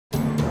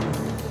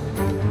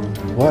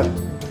What?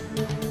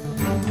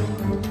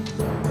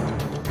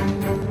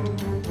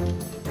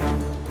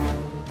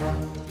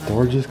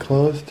 Door just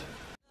closed?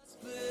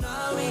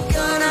 Are we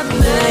gonna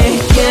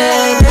make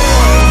it?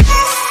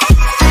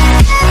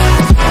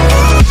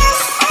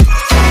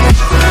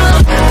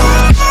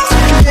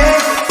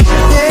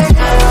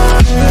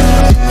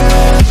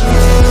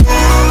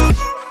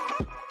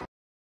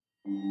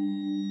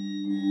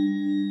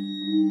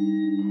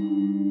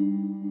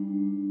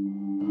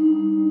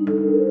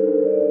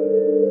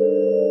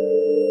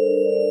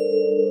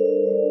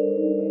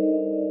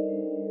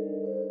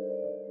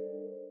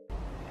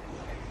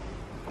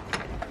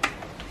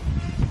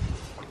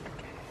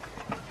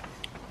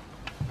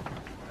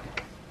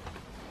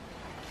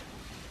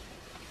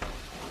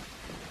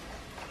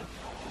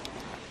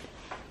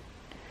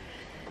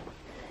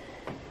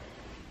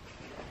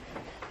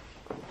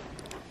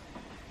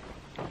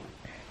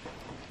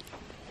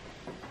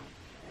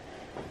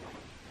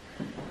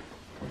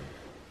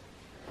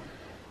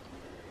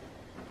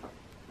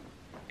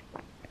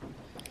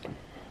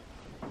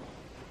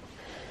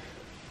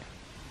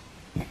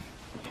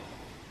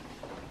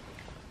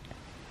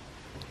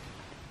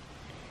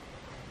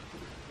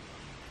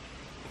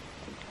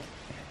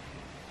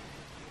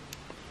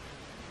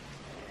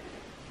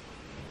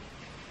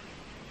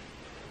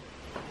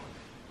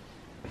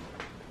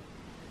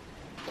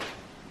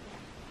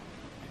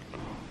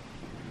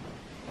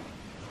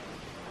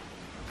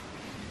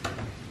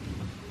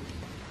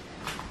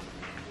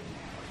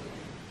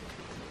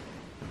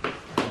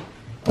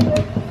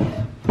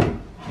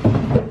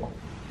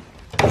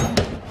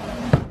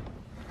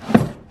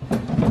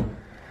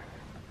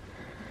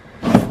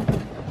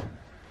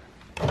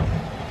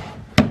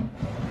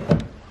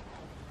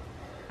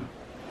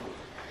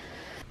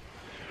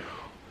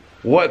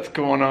 What's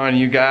going on,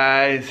 you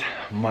guys?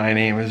 My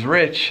name is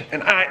Rich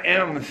and I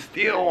am the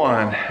Steel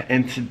One,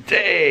 and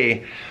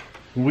today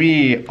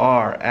we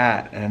are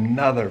at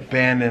another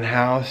abandoned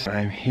house.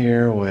 I'm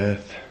here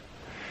with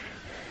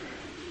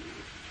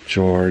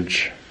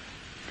GeorgeTV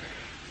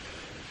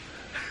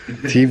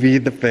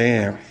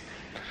THE-FAM.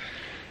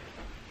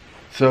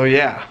 So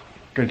yeah,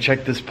 gonna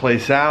check this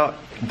place out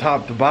from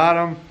top to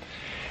bottom.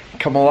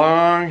 Come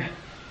along,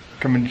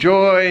 come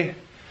enjoy.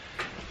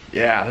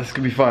 Yeah, this is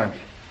gonna be fun.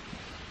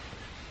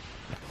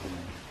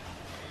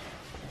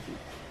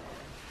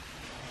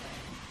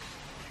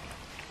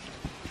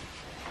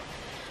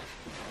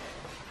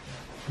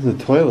 There's a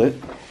toilet.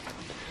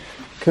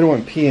 Could have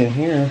went pee in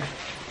here.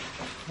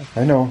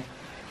 I know.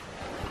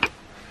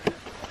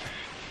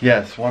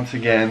 Yes, once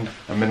again,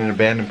 I'm in an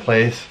abandoned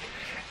place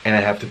and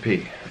I have to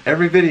pee.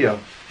 Every video,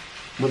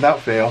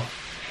 without fail,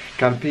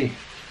 gotta pee.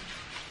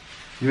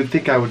 You would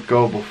think I would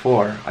go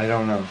before. I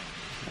don't know.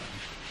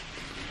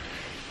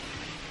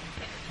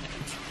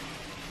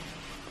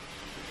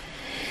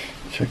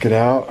 Check it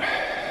out.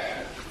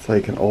 It's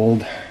like an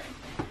old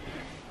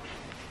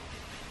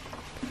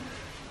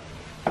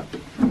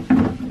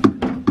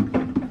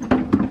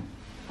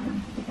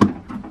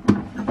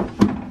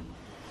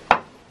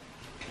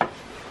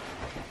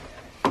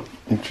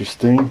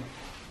interesting.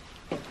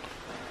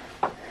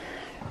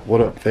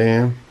 What up,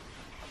 fam?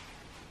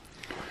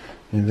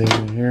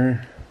 Anything in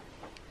here?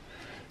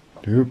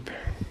 Nope.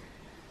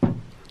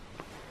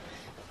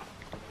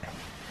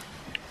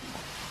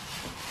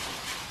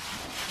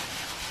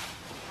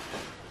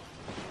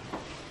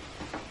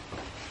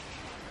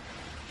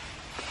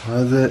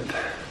 Closet.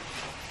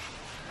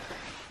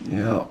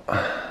 Yep.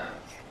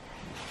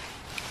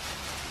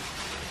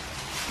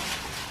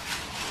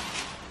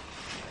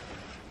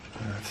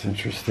 That's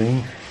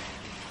interesting.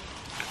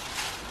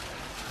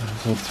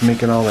 That's what's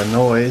making all the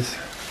noise.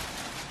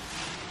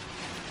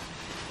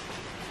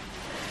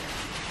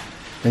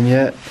 And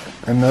yet,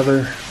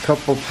 another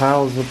couple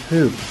piles of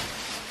poop.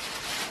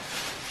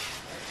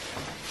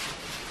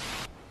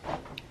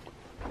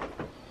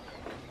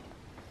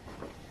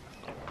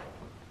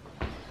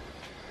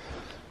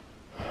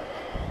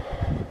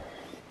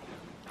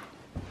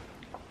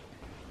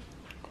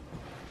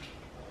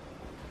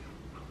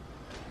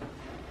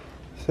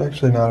 It's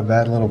actually not a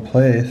bad little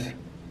place.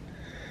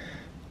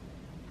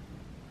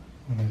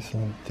 Nice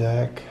little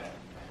deck.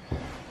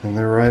 And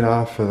they're right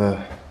off of the,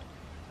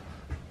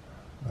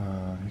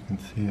 you can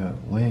see a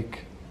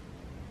lake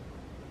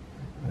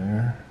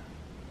there.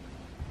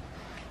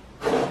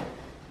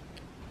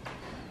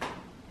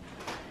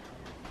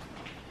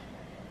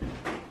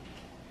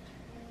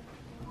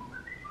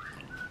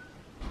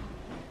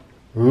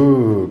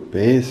 Ooh,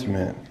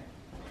 basement.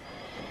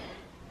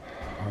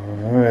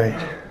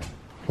 Alright.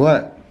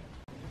 What?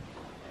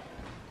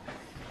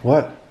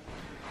 What?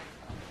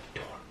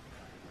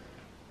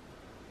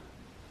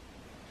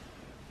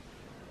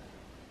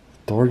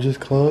 Door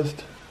just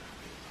closed?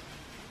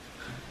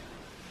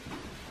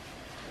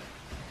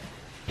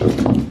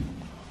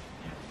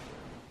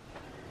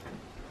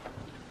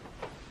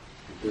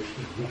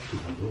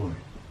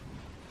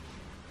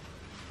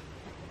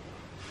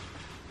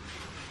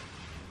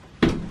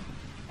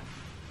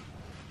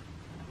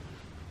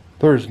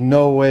 There's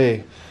no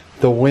way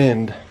the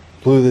wind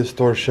blew this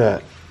door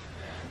shut.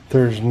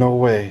 There's no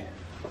way.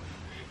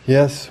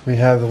 Yes, we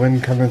have the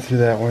wind coming through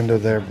that window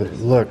there, but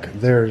look,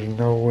 there's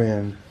no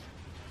wind.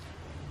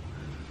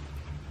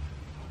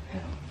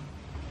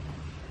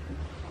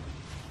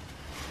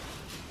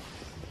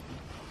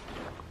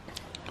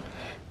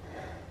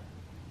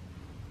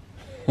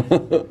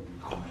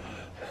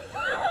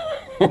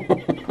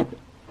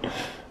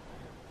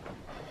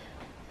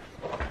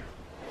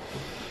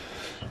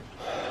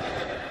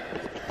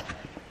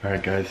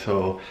 Alright guys,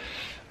 so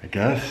I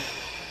guess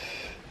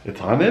it's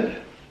haunted?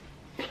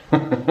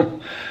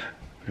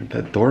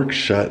 That door's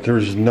shut.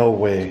 There's no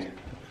way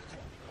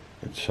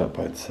it's shut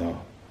by itself.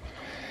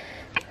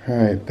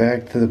 Alright,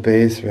 back to the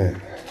basement.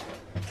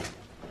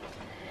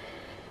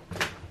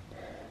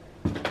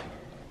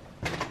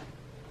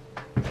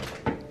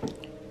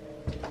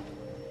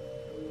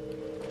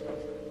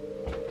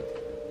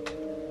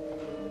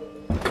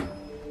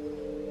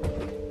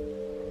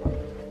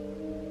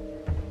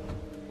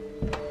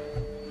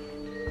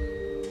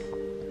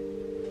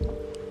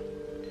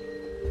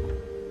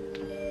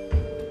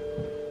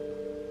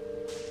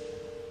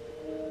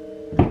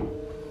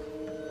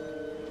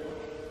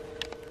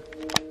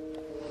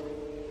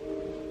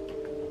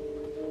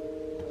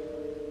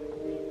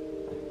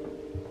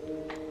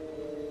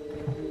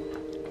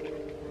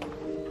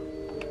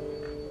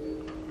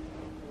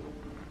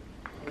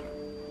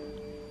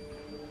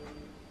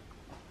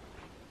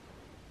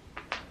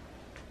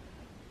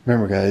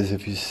 Remember guys,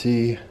 if you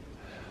see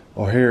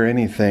or hear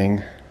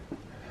anything,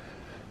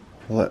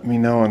 let me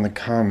know in the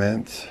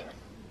comments.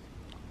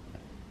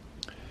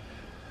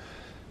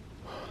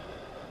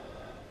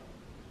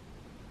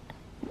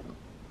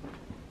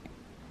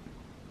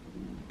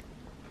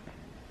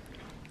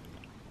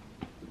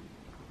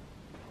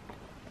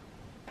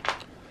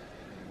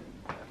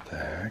 What the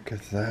heck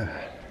is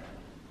that?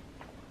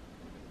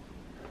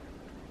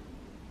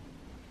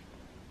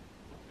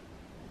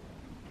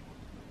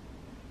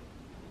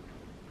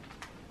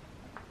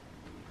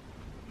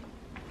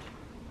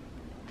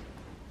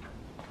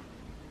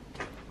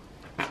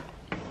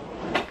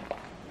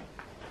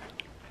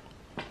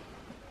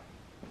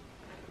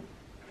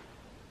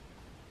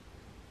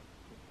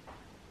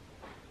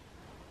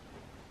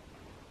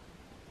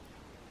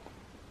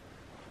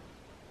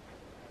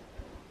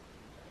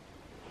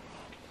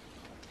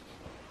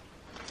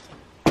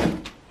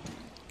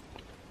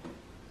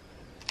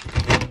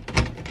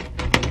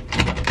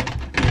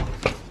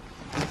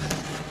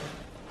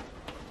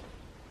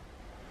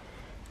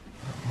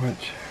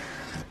 Which?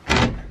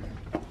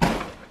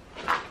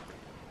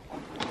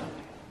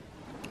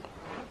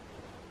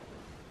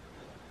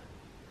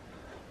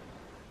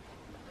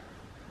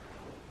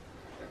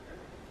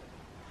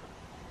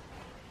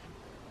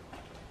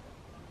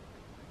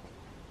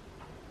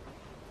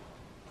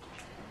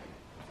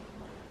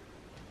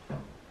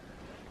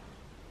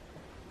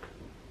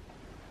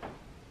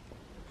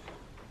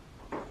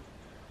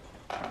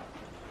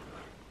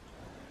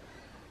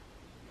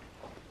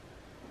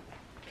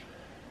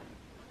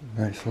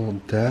 Nice little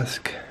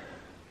desk.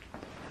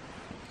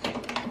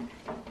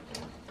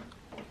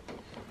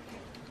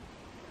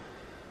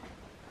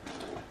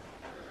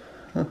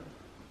 Huh.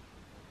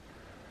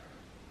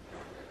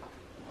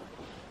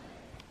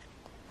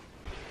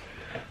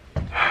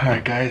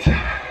 Alright guys,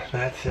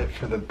 that's it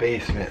for the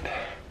basement.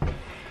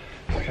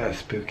 It's kind of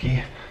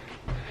spooky.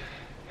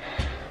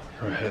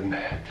 Go ahead and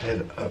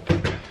head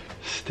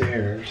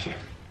upstairs.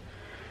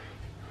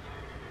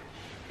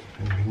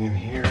 Anything in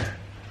here?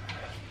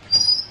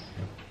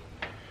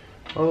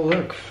 Oh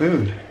look,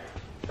 food.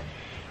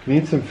 You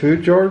need some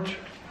food, George?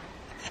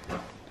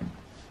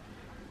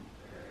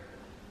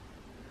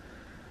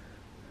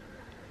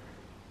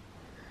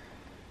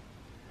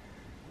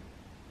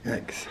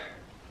 Yikes.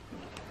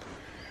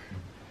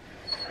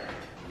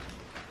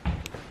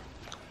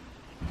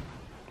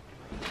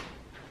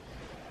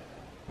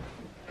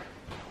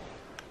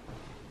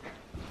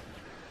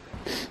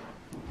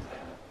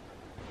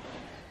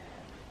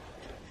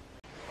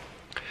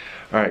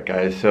 Alright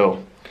guys,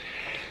 so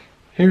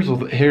here's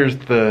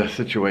the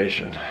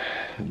situation.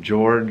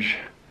 George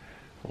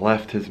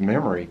left his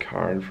memory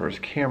card for his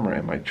camera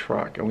in my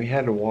truck, and we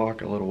had to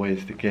walk a little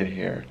ways to get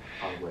here.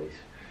 Always.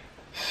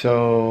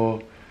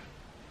 So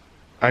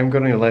I'm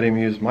going to let him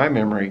use my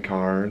memory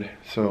card.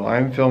 So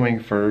I'm filming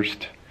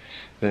first,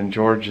 then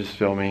George is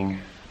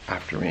filming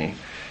after me,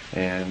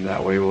 and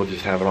that way we'll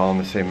just have it all on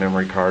the same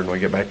memory card. When we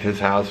get back to his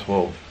house,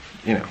 we'll,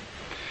 you know.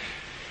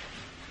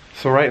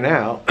 So right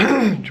now,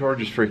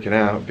 George is freaking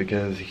out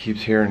because he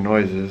keeps hearing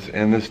noises,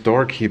 and this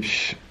door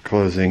keeps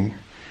closing,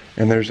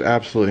 and there's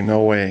absolutely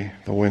no way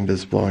the wind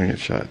is blowing it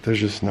shut.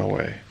 There's just no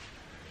way.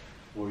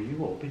 Were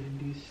you opening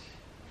these?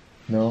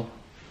 No?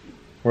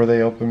 Were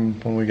they open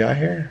when we got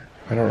here?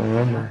 I don't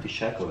remember. The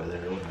shack over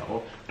there,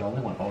 the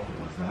only one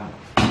open was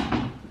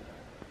that.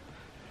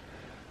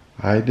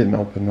 I didn't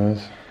open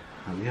those.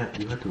 You have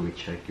to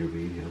recheck your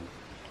video.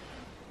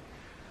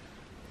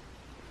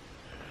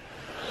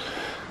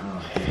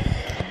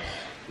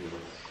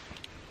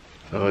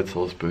 So it's a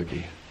little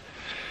spooky.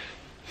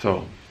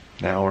 So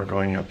now we're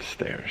going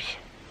upstairs.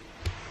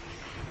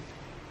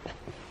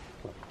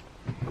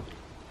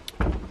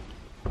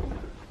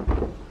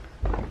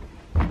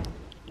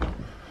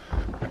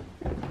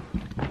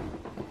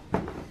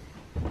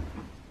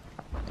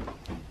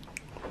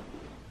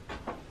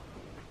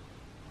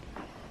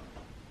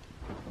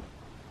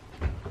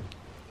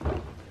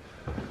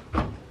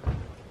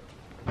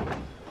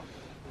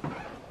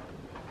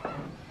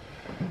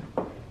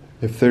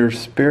 If there's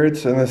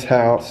spirits in this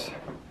house,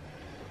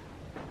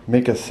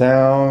 make a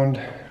sound,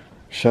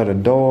 shut a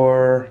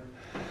door,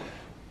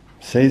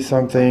 say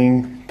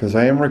something, because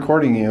I am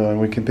recording you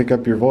and we can pick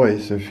up your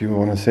voice if you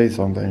want to say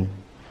something.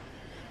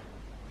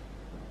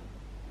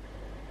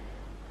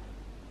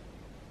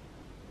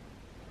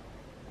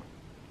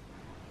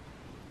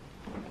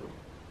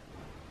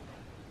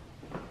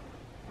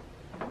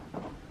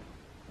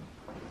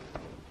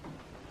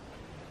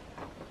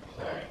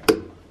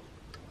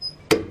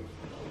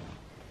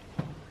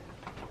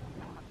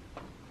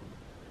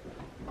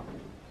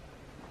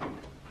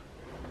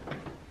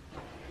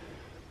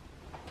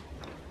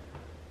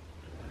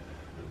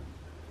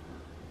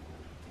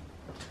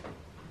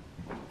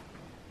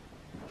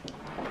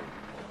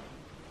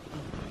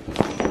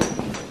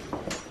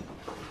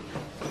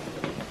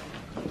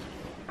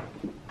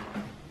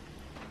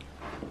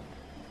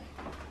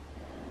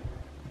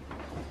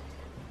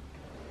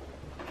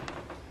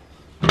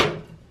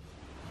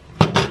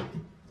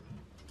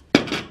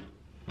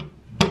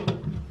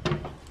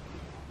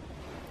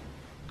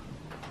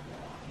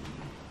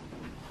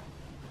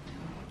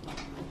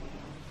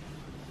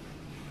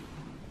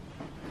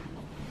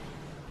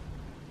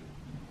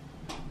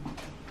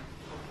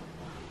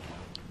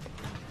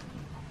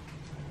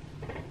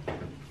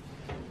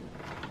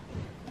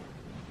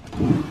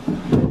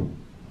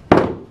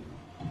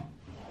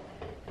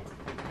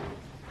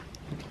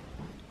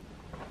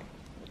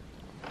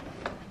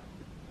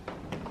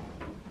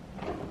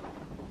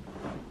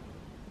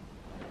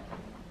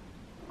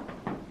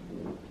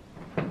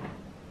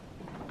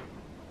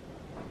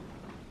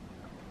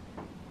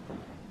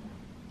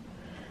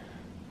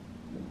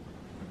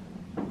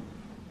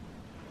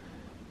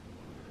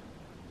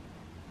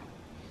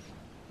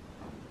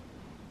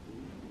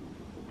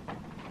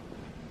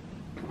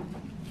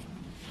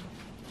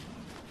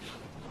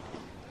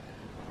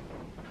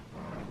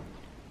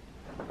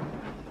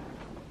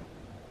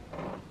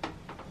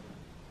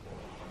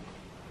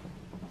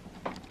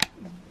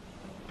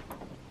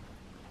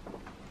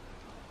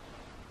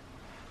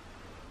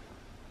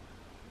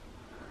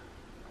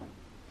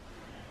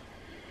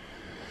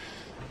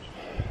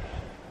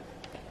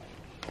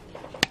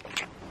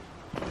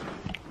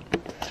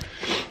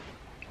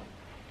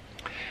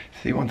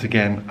 See, once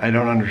again, I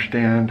don't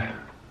understand,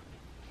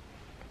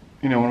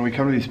 you know, when we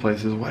come to these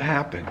places, what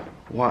happened?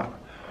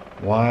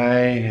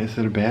 Why is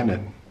it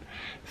abandoned?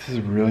 This is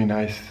a really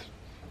nice,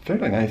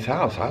 fairly nice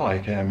house. I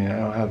like it. I mean, I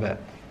don't have that,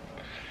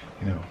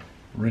 you know,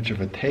 rich of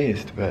a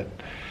taste, but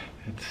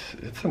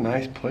it's a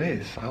nice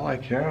place. I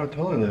like here. I would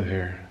totally live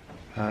here.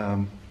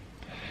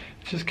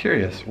 Just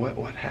curious,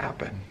 what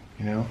happened,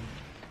 you know?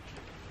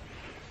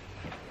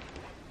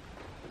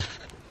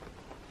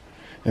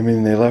 I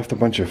mean, they left a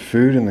bunch of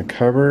food in the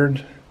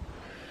cupboard.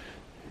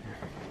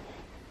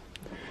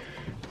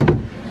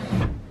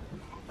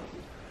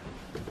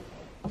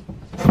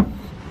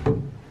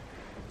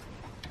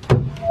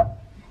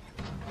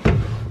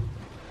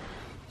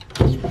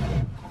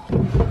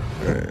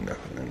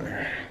 Nothing in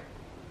there.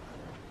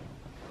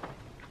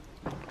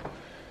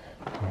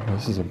 Oh,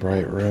 this is a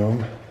bright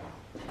room.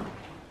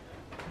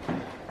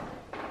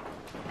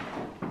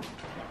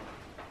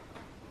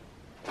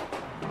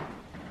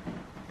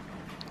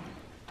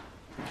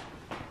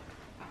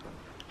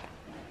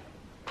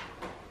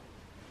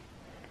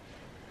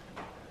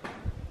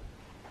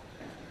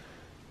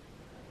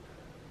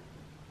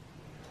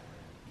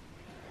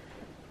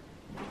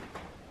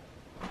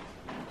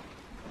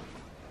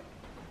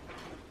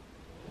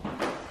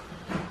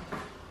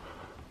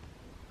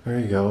 There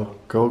you go.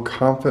 Go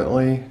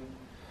confidently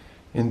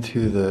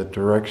into the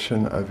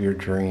direction of your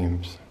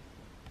dreams.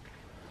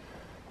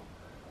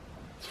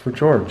 It's for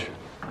George.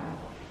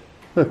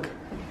 Look.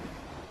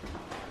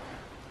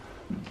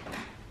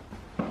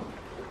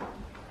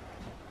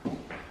 It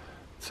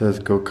says,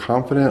 go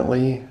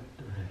confidently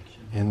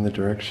in the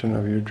direction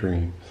of your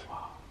dreams.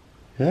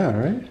 Yeah,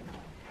 right?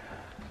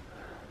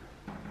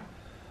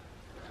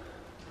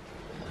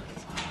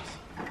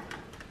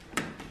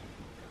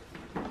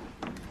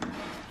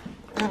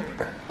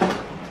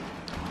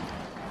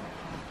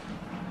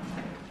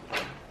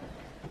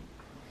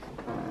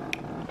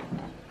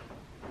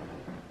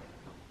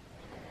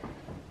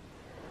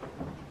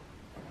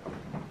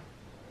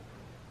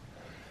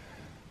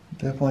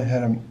 Definitely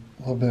had a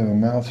little bit of a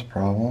mouse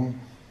problem.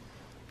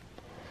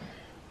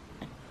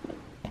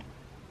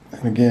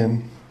 And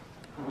again,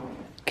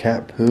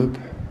 cat poop.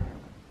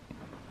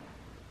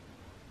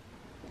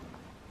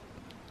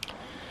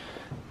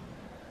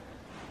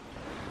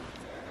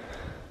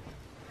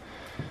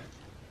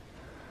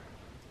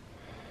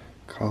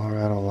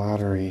 Colorado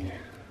lottery.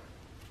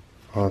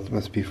 Oh, it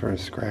must be for a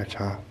scratch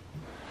off.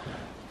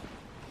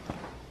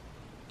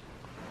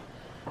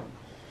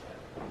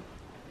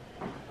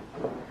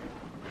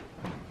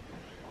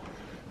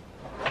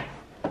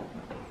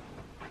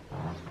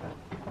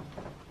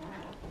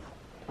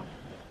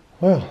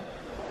 Well,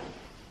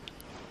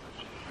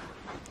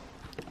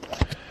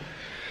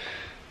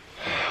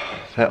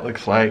 that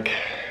looks like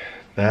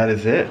that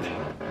is it.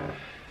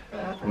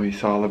 We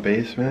saw the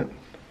basement,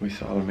 we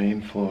saw the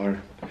main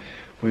floor,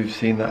 we've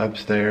seen the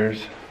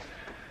upstairs.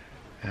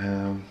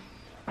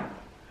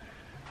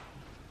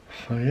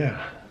 So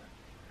yeah,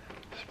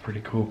 it's a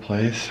pretty cool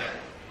place.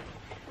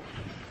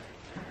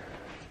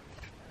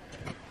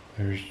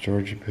 There's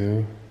Georgie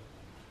Poo.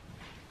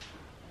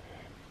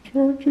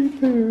 Georgie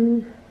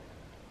Poo.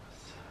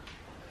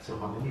 So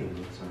how many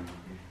rooms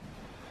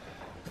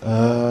are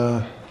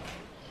in here?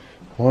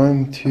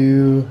 1,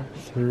 2,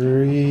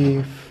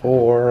 3,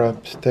 4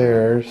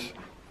 upstairs.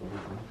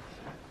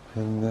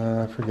 And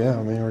I forget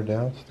how many were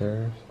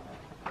downstairs.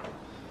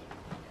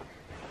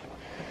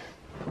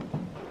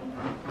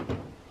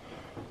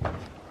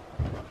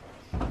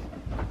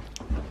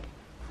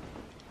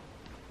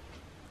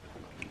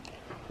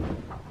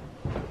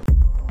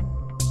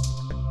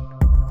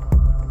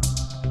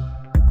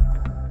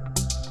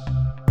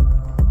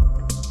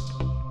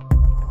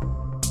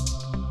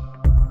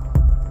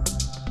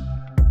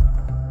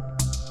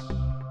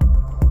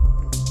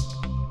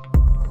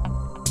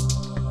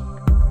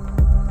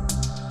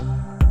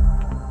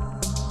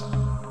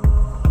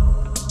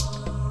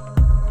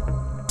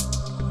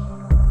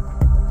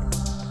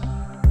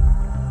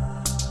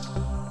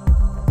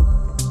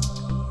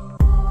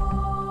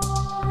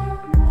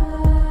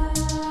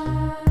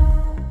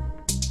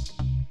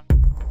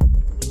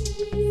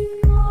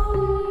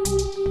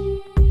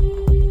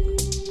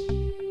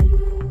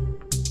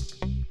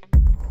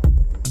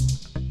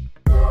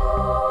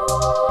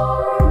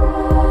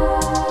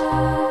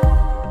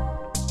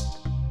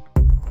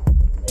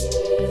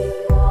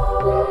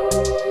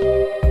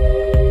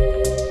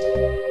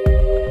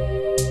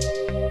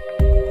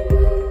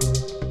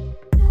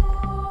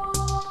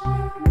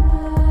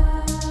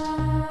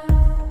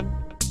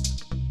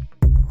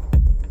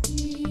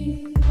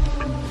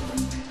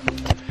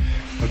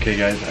 Okay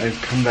guys, I've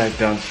come back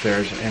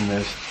downstairs and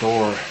this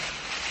door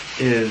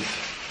is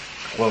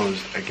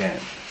closed again.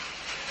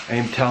 I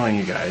am telling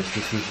you guys,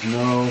 this is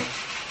no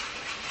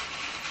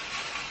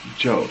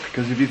joke.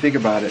 Because if you think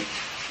about it,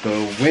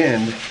 the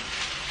wind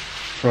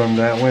from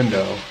that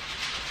window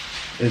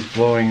is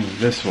blowing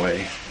this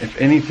way. If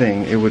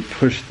anything, it would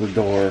push the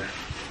door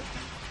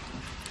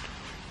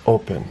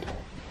open.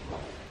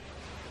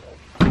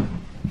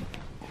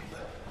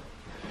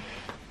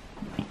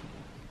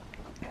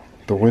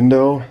 The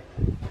window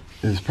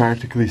is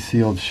practically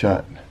sealed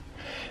shut.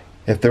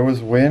 If there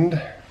was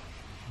wind,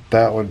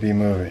 that would be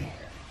moving.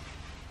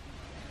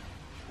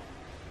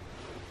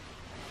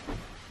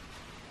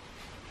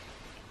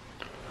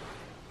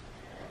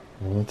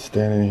 Well, let's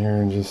stand in here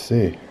and just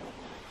see.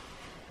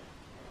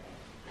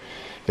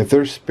 If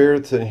there's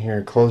spirits in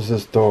here, close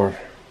this door.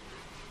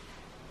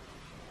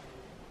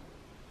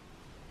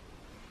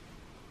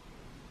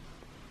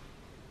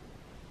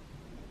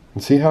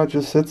 And see how it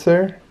just sits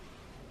there?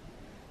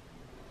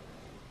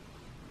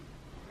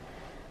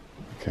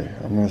 Okay,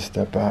 I'm going to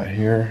step out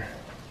here.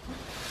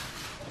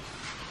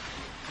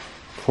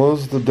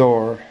 Close the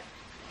door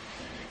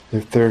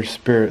if there's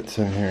spirits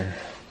in here.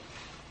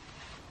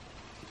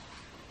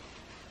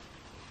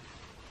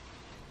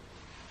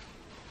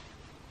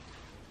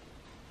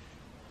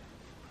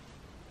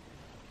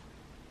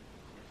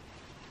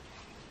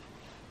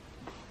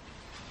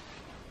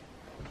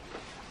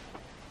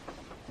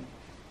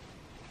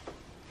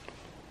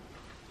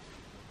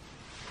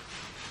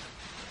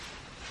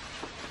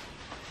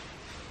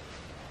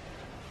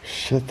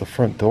 Shit, the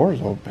front door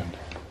is open.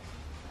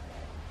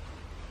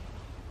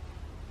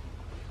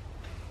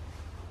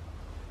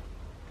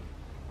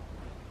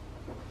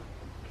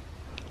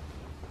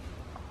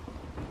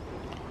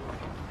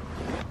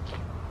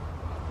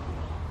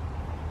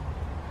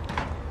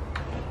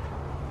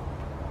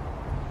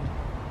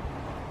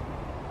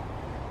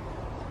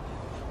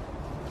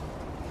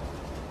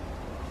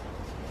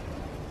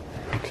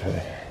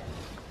 Okay.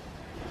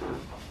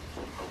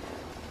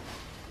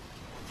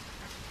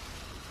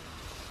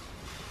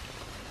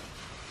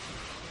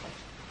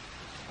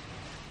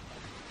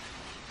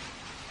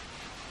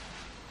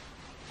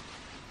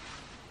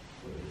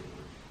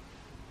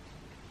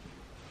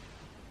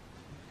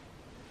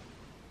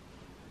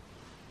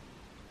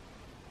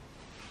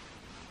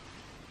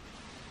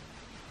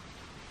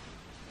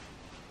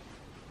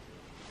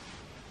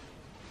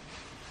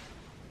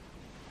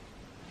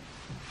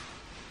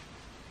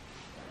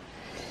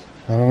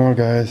 I don't know,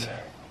 guys.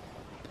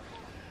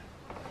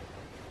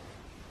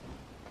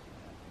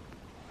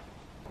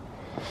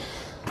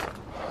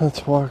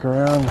 Let's walk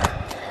around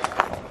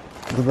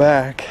the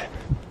back.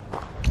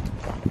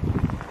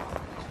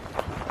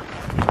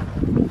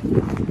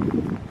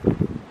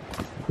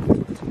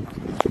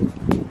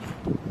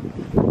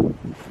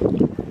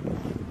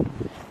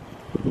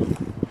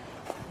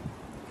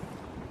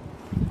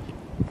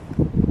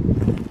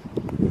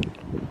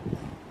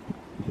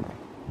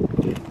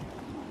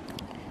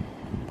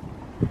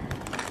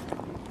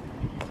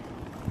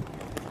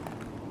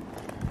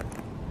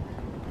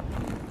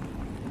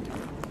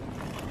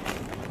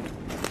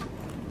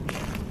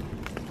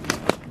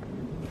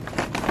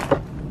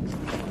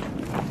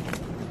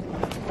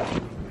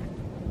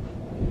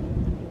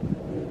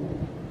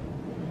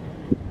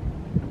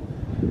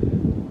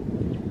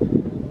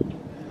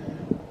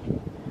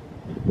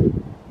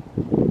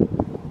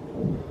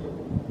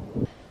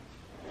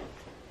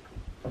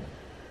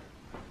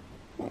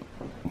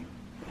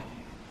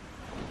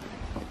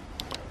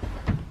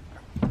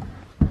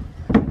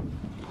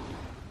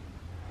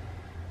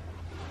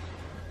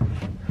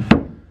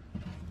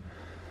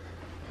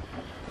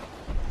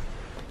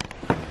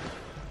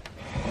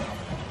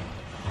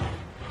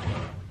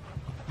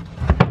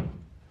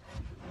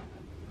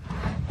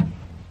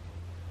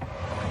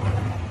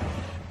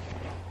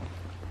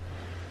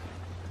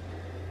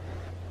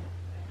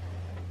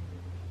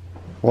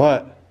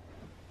 What?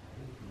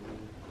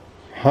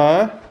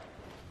 Huh?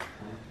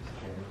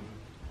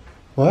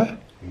 What? Are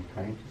you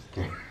trying to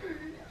scare?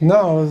 No,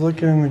 I was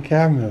looking in the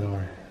cabinet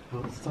door. I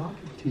was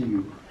talking to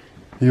you.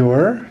 You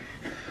were?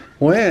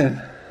 When?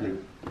 Like,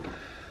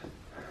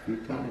 a few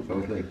times. I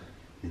was like,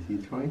 is he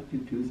trying to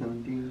do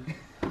something?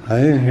 I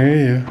didn't hear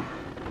you.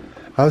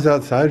 I was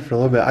outside for a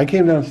little bit. I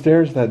came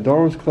downstairs, that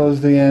door was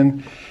closed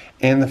again,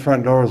 and the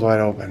front door was wide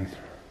open.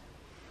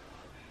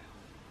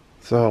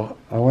 So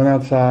I went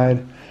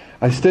outside.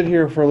 I stood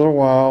here for a little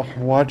while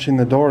watching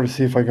the door to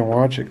see if I can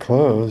watch it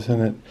close,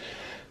 and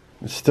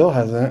it still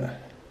hasn't.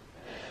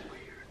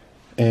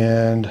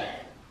 And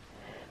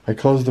I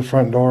closed the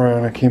front door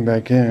and I came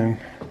back in.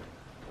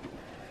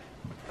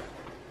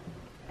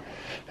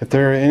 If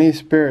there are any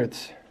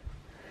spirits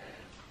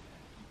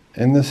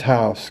in this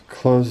house,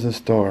 close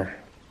this door.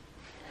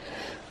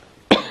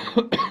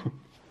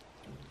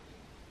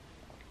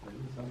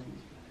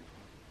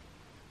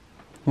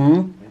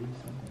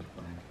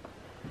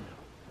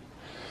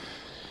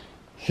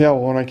 Yeah,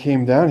 well, when I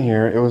came down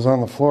here, it was on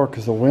the floor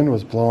because the wind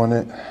was blowing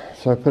it.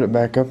 So I put it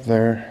back up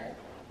there.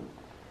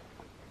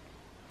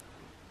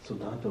 So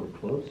that door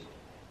closed?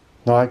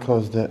 No, I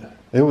closed it.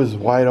 It was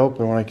wide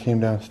open when I came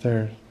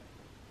downstairs.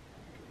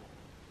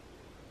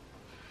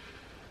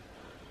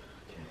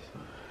 Okay, so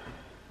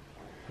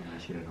I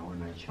should have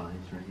overnight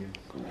shines right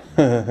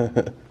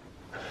here.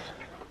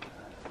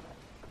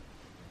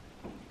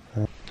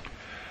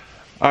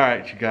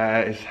 Alright, you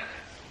guys.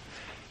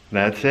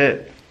 That's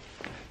it.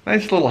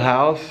 Nice little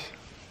house.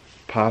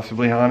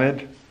 Possibly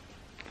haunted.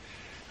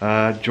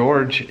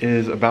 George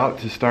is about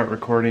to start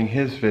recording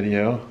his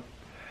video.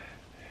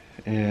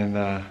 And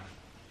I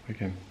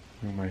can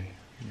move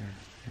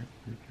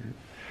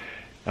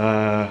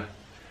my...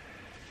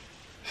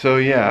 So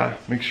yeah,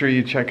 make sure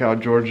you check out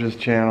George's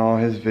channel,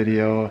 his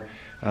video.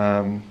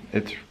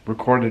 It's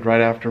recorded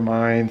right after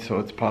mine, so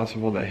it's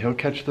possible that he'll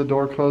catch the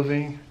door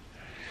closing.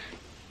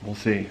 We'll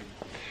see.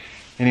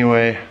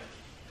 Anyway,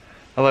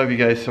 I love you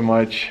guys so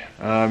much.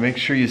 Make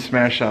sure you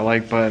smash that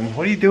like button.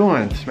 What are you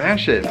doing?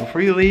 Smash it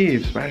before you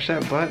leave. Smash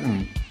that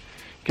button.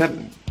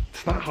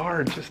 It's not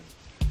hard, just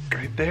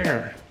right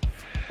there.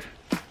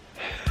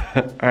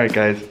 Alright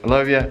guys, I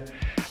love you,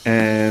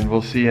 and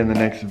we'll see you in the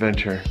next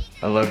adventure.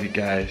 I love you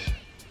guys.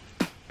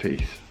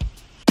 Peace.